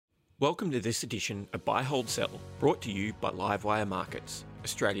Welcome to this edition of Buy, Hold, Sell, brought to you by Livewire Markets,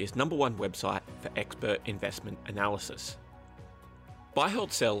 Australia's #1 website for expert investment analysis. Buy,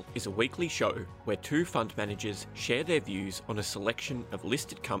 Hold, Sell is a weekly show where two fund managers share their views on a selection of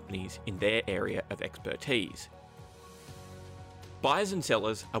listed companies in their area of expertise. Buyers and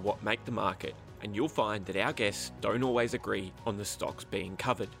sellers are what make the market, and you'll find that our guests don't always agree on the stocks being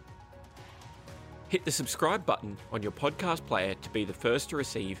covered. Hit the subscribe button on your podcast player to be the first to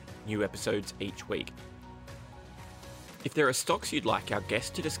receive new episodes each week. If there are stocks you'd like our guests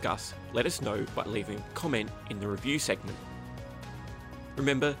to discuss, let us know by leaving a comment in the review segment.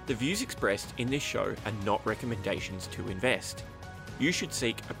 Remember, the views expressed in this show are not recommendations to invest. You should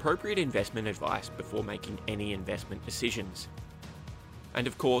seek appropriate investment advice before making any investment decisions. And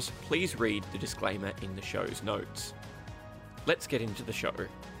of course, please read the disclaimer in the show's notes. Let's get into the show.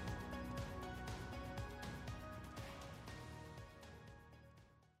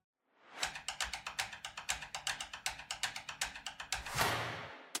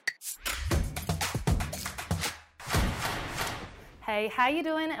 Hey, how you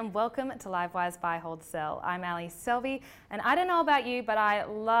doing? And welcome to Livewire's Buy, Hold, Sell. I'm Ali Selby, and I don't know about you, but I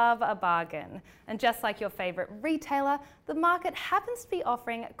love a bargain. And just like your favorite retailer, the market happens to be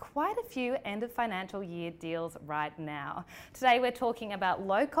offering quite a few end of financial year deals right now. Today we're talking about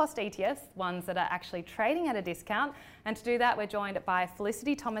low-cost ETFs, ones that are actually trading at a discount. And to do that, we're joined by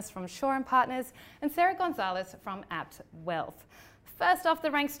Felicity Thomas from Shaw & Partners and Sarah Gonzalez from Apt Wealth. First off the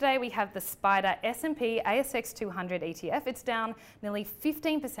ranks today, we have the SPDR S&P ASX 200 ETF. It's down nearly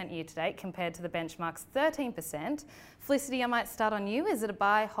 15% year to date compared to the benchmark's 13%. Felicity, I might start on you. Is it a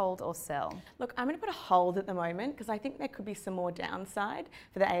buy, hold or sell? Look, I'm going to put a hold at the moment because I think there could be some more downside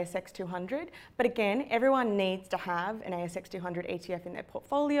for the ASX 200. But again, everyone needs to have an ASX 200 ETF in their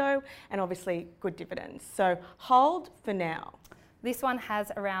portfolio and obviously good dividends. So hold for now. This one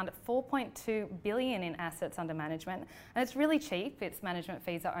has around 4.2 billion in assets under management, and it's really cheap. Its management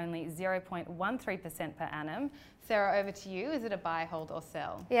fees are only 0.13% per annum. Sarah, over to you. Is it a buy, hold or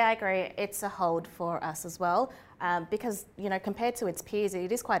sell? Yeah, I agree. It's a hold for us as well because, compared to its peers,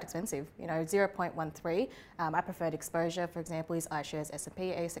 it is quite expensive. 0.13. Our preferred exposure, for example, is iShares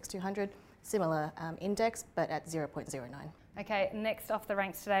S&P ASX 200, similar index, but at 0.09. Okay, next off the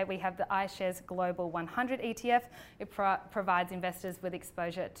ranks today, we have the iShares Global 100 ETF. It provides investors with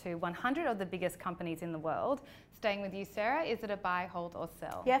exposure to 100 of the biggest companies in the world. Staying with you, Sarah, is it a buy, hold or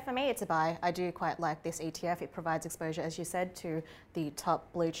sell? Yeah, for me, it's a buy. I do quite like this ETF. It provides exposure, as you said, to the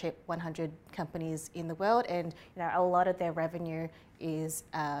top blue chip 100 companies in the world. And, a lot of their revenue is,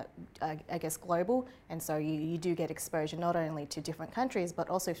 I guess, global. And so you do get exposure not only to different countries, but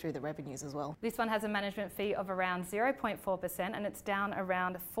also through the revenues as well. This one has a management fee of around 0.4% and it's down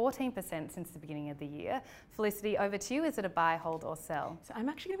around 14% since the beginning of the year. Felicity, over to you. Is it a buy, hold or sell? So I'm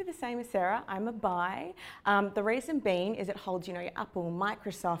actually going to be the same as Sarah. I'm a buy. The reason being is it holds, your Apple,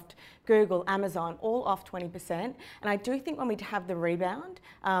 Microsoft, Google, Amazon, all off 20%. And I do think when we have the rebound,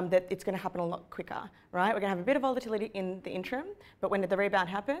 that it's going to happen a lot quicker, right? We're going to have a bit of volatility in the interim, but when the rebound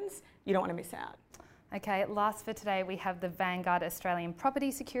happens, you don't want to miss out. Okay, last for today, we have the Vanguard Australian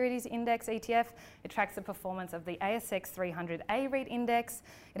Property Securities Index ETF. It tracks the performance of the ASX 300 A-REIT index.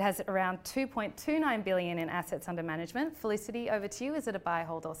 It has around 2.29 billion in assets under management. Felicity, over to you. Is it a buy,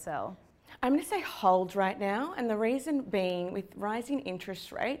 hold or sell? I'm going to say hold right now, and the reason being with rising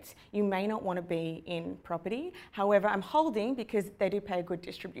interest rates, you may not want to be in property. However, I'm holding because they do pay a good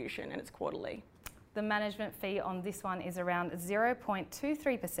distribution and it's quarterly. The management fee on this one is around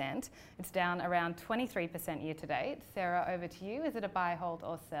 0.23%. It's down around 23% year to date. Sarah, over to you. Is it a buy, hold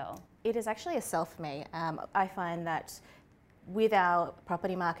or sell? It is actually a sell for me. I find that with our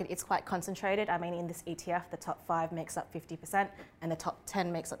property market, it's quite concentrated. I mean, in this ETF, the top 5 makes up 50% and the top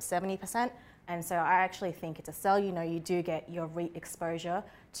 10 makes up 70%. And so I actually think it's a sell. You do get your REIT exposure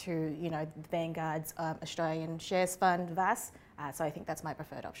to, Vanguard's Australian Shares Fund, VAS. So I think that's my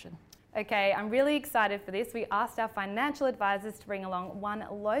preferred option. Okay, I'm really excited for this. We asked our financial advisors to bring along one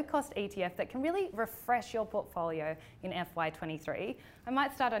low-cost ETF that can really refresh your portfolio in FY23. I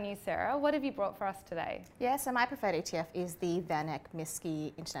might start on you, Sarah. What have you brought for us today? Yeah, so my preferred ETF is the VanEck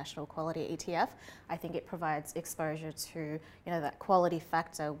MSCI International Quality ETF. I think it provides exposure to, that quality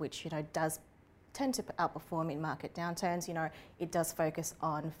factor, which, does tend to outperform in market downturns. It does focus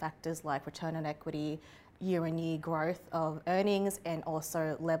on factors like return on equity, year-on-year growth of earnings and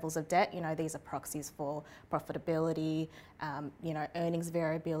also levels of debt. These are proxies for profitability, earnings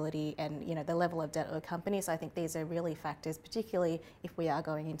variability and, the level of debt of a company. So I think these are really factors, particularly if we are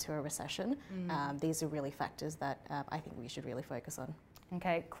going into a recession. These are really factors that I think we should really focus on.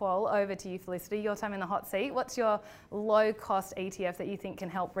 Okay, Qual, over to you, Felicity. Your time in the hot seat. What's your low-cost ETF that you think can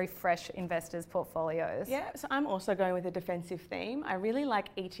help refresh investors' portfolios? Yeah, so I'm also going with a defensive theme. I really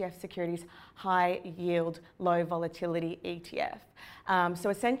like ETF Securities High Yield, Low Volatility ETF. So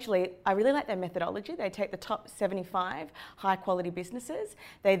essentially, I really like their methodology. They take the top 75 high-quality businesses.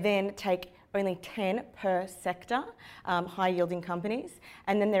 They then take only 10 per sector, high-yielding companies,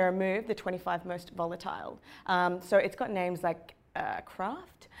 and then they remove the 25 most volatile. So it's got names like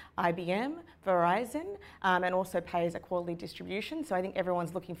Kraft, IBM, Verizon, and also pays a quarterly distribution. So I think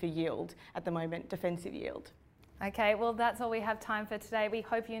everyone's looking for yield at the moment, defensive yield. Okay, well, that's all we have time for today. We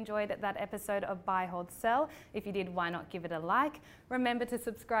hope you enjoyed that episode of Buy, Hold, Sell. If you did, why not give it a like? Remember to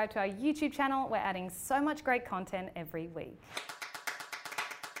subscribe to our YouTube channel. We're adding so much great content every week.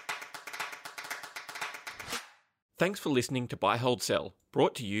 Thanks for listening to Buy, Hold, Sell,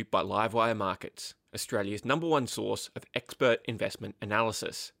 brought to you by Livewire Markets, Australia's #1 source of expert investment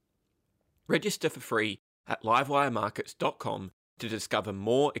analysis. Register for free at livewiremarkets.com to discover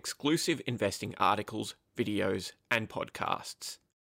more exclusive investing articles, videos, and podcasts.